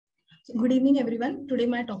Good evening, everyone. Today,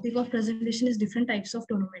 my topic of presentation is different types of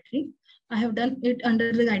tonometry. I have done it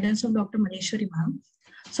under the guidance of Dr. Maheshwari ma'am.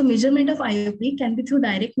 So, measurement of IOP can be through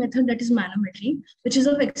direct method, that is manometry, which is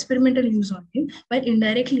of experimental use only. But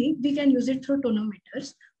indirectly, we can use it through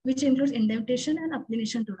tonometers, which includes indentation and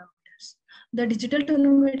applanation tonometers. The digital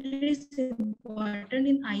tonometry is important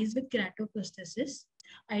in eyes with keratoprosthesis.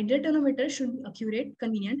 Ideal tonometer should be accurate,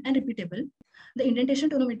 convenient, and repeatable. The indentation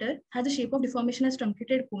tonometer has the shape of deformation as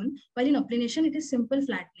truncated cone, while in applanation it is simple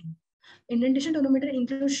flattening. Indentation tonometer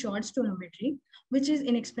includes short tonometry, which is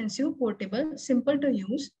inexpensive, portable, simple to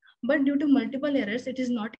use, but due to multiple errors, it is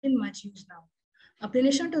not in much use now.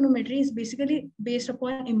 Applanation tonometry is basically based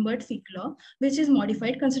upon invert Fick law, which is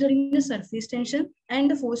modified considering the surface tension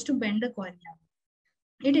and the force to bend the cornea.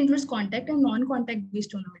 It includes contact and non-contact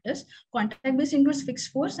based tonometers. Contact based includes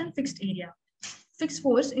fixed force and fixed area. Fixed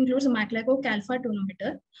force includes a Maklakow-Kalfa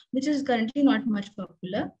tonometer, which is currently not much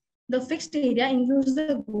popular. The fixed area includes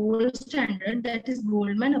the gold standard, that is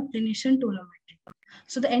Goldman applanation tonometry.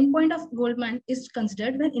 So the endpoint of Goldman is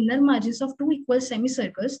considered when inner margins of two equal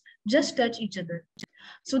semicircles just touch each other.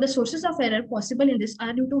 So the sources of error possible in this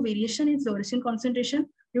are due to variation in fluorescein concentration,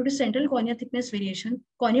 due to central cornea thickness variation,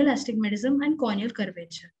 corneal astigmatism, and corneal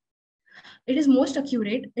curvature. It is most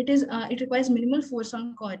accurate. It requires minimal force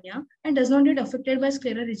on cornea and does not get affected by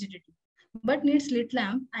scleral rigidity, but needs slit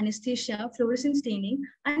lamp, anesthesia, fluorescein staining,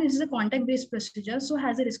 and it is a contact-based procedure, so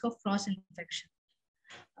has a risk of cross infection.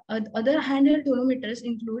 Other handheld tonometers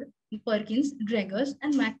include Perkins, Drager's,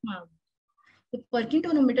 and McMahon. The Perkins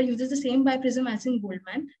tonometer uses the same biprism as in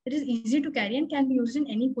Goldman. It is easy to carry and can be used in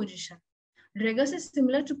any position. Drager's is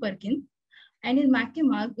similar to Perkins, and in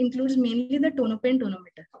McMahon includes mainly the tonopen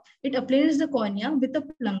tonometer. It applies the cornea with a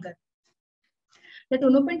plunger. The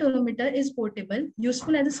tonopen tonometer is portable,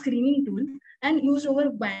 useful as a screening tool, and used over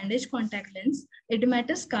bandage contact lens,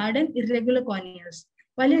 edematous, scarred, and irregular corneas.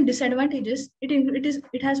 While in disadvantages,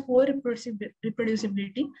 it has poor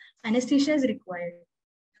reproducibility. Anesthesia is required.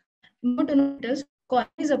 In tonometers, cornea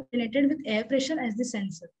is applaned with air pressure as the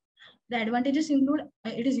sensor. The advantages include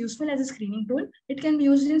it is useful as a screening tool. It can be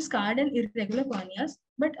used in scarred and irregular corneas,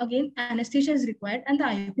 but again, anesthesia is required and the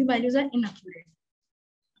IOP values are inaccurate.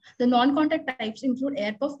 The non-contact types include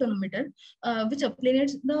air puff tonometer,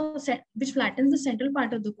 which flattens the central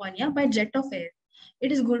part of the cornea by jet of air.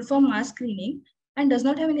 It is good for mass screening and does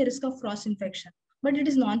not have any risk of cross infection, but it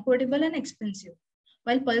is non-portable and expensive.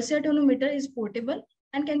 While pulsar tonometer is portable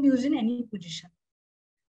and can be used in any position.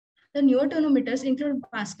 The newer tonometers include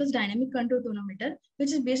Pascal's dynamic contour tonometer,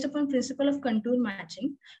 which is based upon principle of contour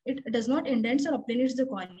matching. It does not indent or applanate the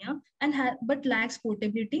cornea but lacks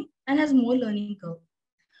portability and has more learning curve.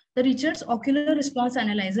 The Richards ocular response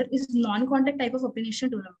analyzer is non-contact type of applanation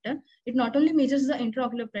tonometer. It not only measures the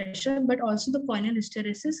intraocular pressure, but also the corneal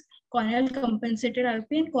hysteresis, corneal compensated IOP,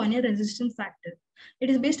 and corneal resistance factor. It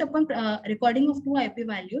is based upon recording of two IOP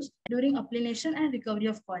values during applanation and recovery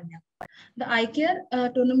of cornea. The eye care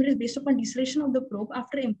tonometer is based upon deceleration of the probe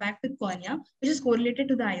after impact with cornea, which is correlated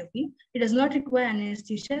to the IOP. It does not require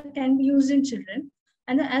anesthesia, can be used in children,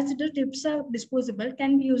 and as the tips are disposable,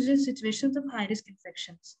 can be used in situations of high-risk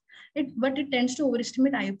infections. But it tends to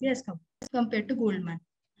overestimate IOP as compared to Goldman.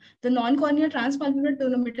 The non-corneal transpalpebral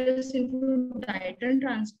tonometers include Diaton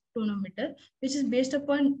tonometer, which is based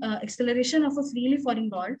upon acceleration of a freely falling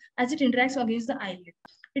rod as it interacts against the eyelid.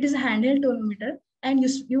 It is a handheld tonometer and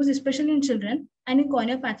used especially in children and in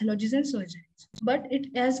corneal pathologies and surgeries. But it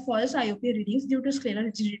has false IOP readings due to scleral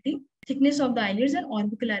rigidity, thickness of the eyelids, and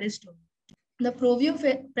orbicularis tone. The Provio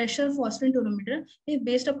pressure phosphine tonometer is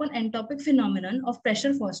based upon entopic phenomenon of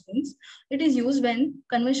pressure phosphines. It is used when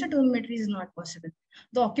conventional tonometry is not possible.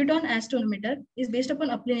 The Ocuton AS tonometer is based upon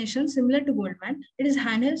applanation similar to Goldman. It is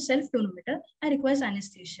handheld self-tonometer and requires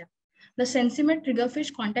anesthesia. The Sensimet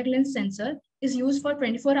triggerfish contact lens sensor is used for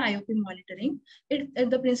 24 IOP monitoring.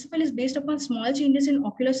 The principle is based upon small changes in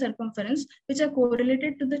ocular circumference, which are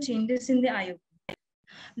correlated to the changes in the IOP.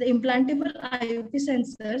 The implantable IOP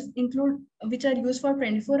sensors which are used for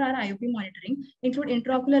 24-hour IOP monitoring, include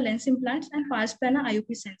intraocular lens implants and pars plana IOP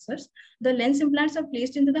sensors. The lens implants are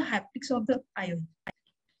placed into the haptics of the IOP.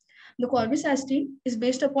 The Corbis-Asti is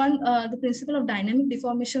based upon the principle of dynamic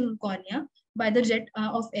deformation of cornea by the jet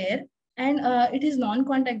of air, and it is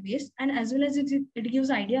non-contact based, and as well as it gives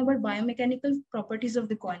idea about biomechanical properties of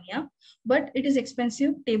the cornea, but it is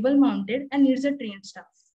expensive, table mounted, and needs a trained staff.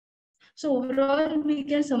 So overall, we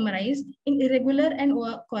can summarize in irregular and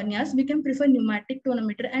corneas, we can prefer pneumatic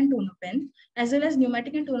tonometer and tonopen, as well as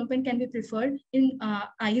pneumatic and tonopen can be preferred in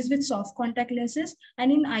eyes with soft contact lenses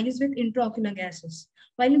and in eyes with intraocular gases.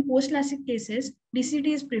 While in post-LASIK cases, DCT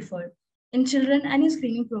is preferred. In children and in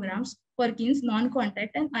screening programs, Perkins,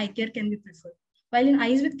 non-contact, and eye care can be preferred. While in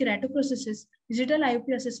eyes with keratoprosthesis, digital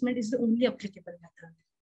IOP assessment is the only applicable method.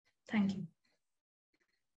 Thank you.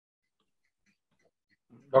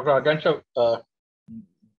 Dr. Akansha,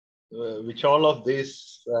 which all of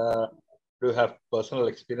these do you have personal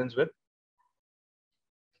experience with?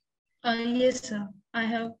 Yes, sir. I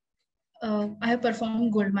have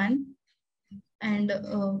performed Goldman and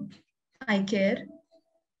eye care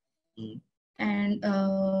and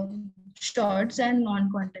shots and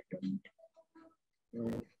non-contact.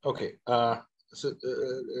 Okay. So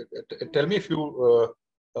tell me a few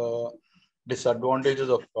disadvantages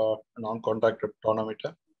of non-contact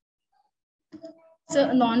tonometer.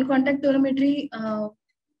 So non-contact tonometry,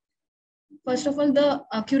 first of all, the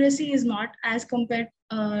accuracy is not as comparable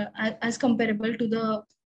to the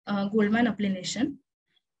Goldman applanation,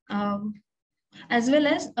 as well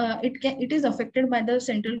as it is affected by the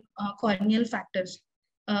central corneal factors,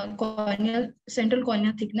 central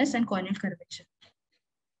corneal thickness and corneal curvature.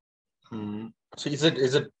 So is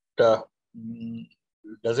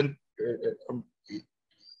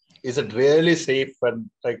it really safe, and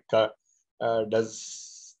like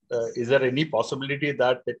is there any possibility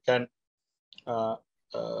that it can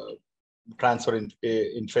transfer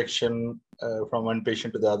infection from one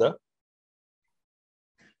patient to the other?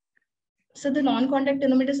 So the non-contact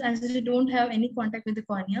tonometers, as they don't have any contact with the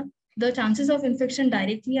cornea, the chances of infection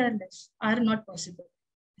directly are not possible.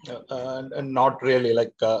 And not really,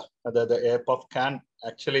 like the air puff can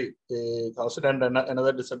actually cause it. And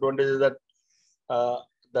another disadvantage is that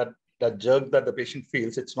that jerk that the patient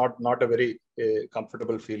feels, it's not a very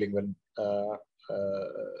comfortable feeling when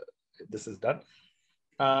this is done.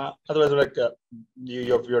 Otherwise, like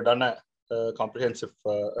you've done a comprehensive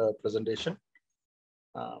presentation.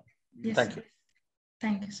 Yes, thank sir. you.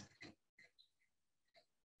 Thank you, sir.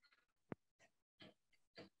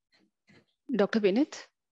 Dr. Vinith?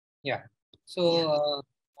 Yeah. So,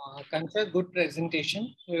 Akansha, good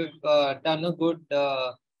presentation. We've done a good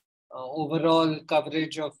overall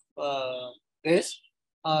coverage of this.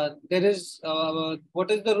 There is, what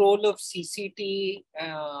is the role of CCT,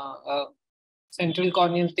 central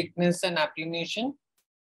corneal thickness and applanation?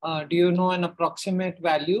 Do you know an approximate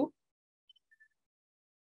value?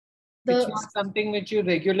 It's not something which you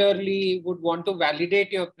regularly would want to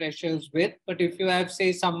validate your pressures with, but if you have,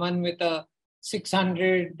 say, someone with a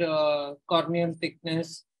 600 corneal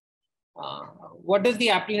thickness, what does the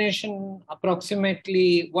applanation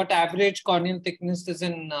approximately, what average corneal thickness does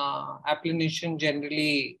an applanation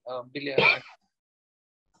generally,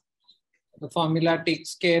 the formula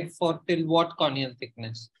takes care for till what corneal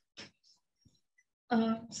thickness?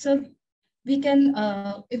 So we can,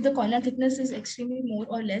 if the corneal thickness is extremely more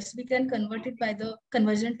or less, we can convert it by the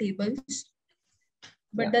conversion tables.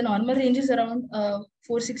 But yeah, the normal range is around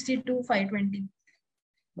 460 to 520.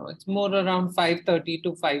 No, it's more around 530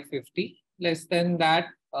 to 550. Less than that,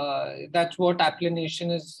 that's what applanation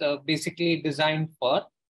is basically designed for.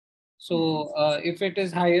 So if it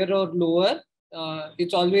is higher or lower,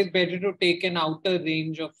 it's always better to take an outer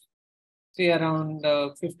range of, say, around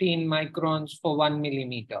 15 microns for 1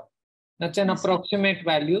 millimeter. That's an approximate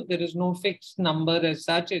value. There is no fixed number as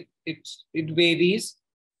such. It varies.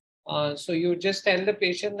 So you just tell the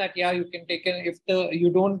patient that, yeah, you can take it.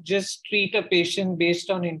 You don't just treat a patient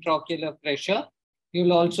based on intraocular pressure.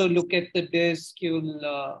 You'll also look at the disc. You'll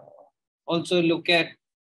also look at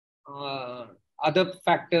other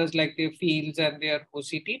factors like their fields and their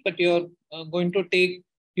OCT. But you're going to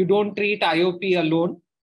you don't treat IOP alone.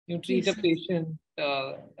 You treat a patient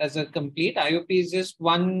as a complete. IOP is just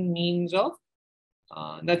one means of,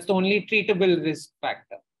 that's the only treatable risk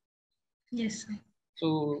factor. Yes, sir.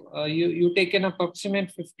 So you take an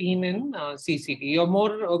approximate 15 in CCT. You're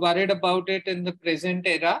more worried about it in the present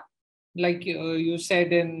era, like you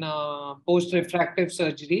said, in post-refractive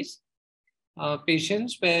surgeries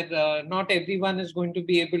patients, where not everyone is going to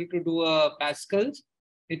be able to do Pascals.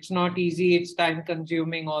 It's not easy. It's time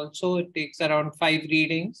consuming also. It takes around 5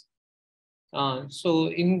 readings. So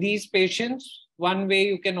in these patients, one way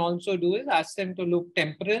you can also do is ask them to look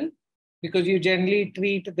temporal, because you generally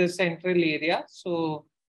treat the central area. So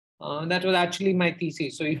that was actually my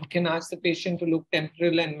thesis. So you can ask the patient to look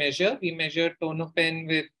temporal and measure. We measure tonopen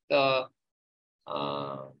with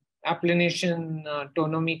applanation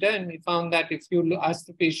tonometer, and we found that if you ask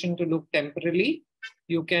the patient to look temporally,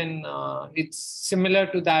 you can, it's similar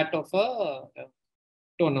to that of a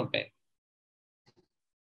tonopen.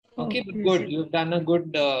 Okay, but good. You've done a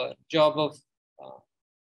good job of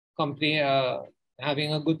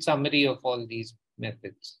having a good summary of all these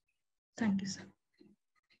methods. Thank you, sir.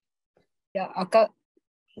 Yeah,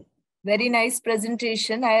 Very nice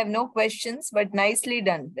presentation. I have no questions, but nicely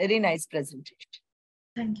done. Very nice presentation.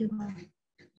 Thank you, ma'am.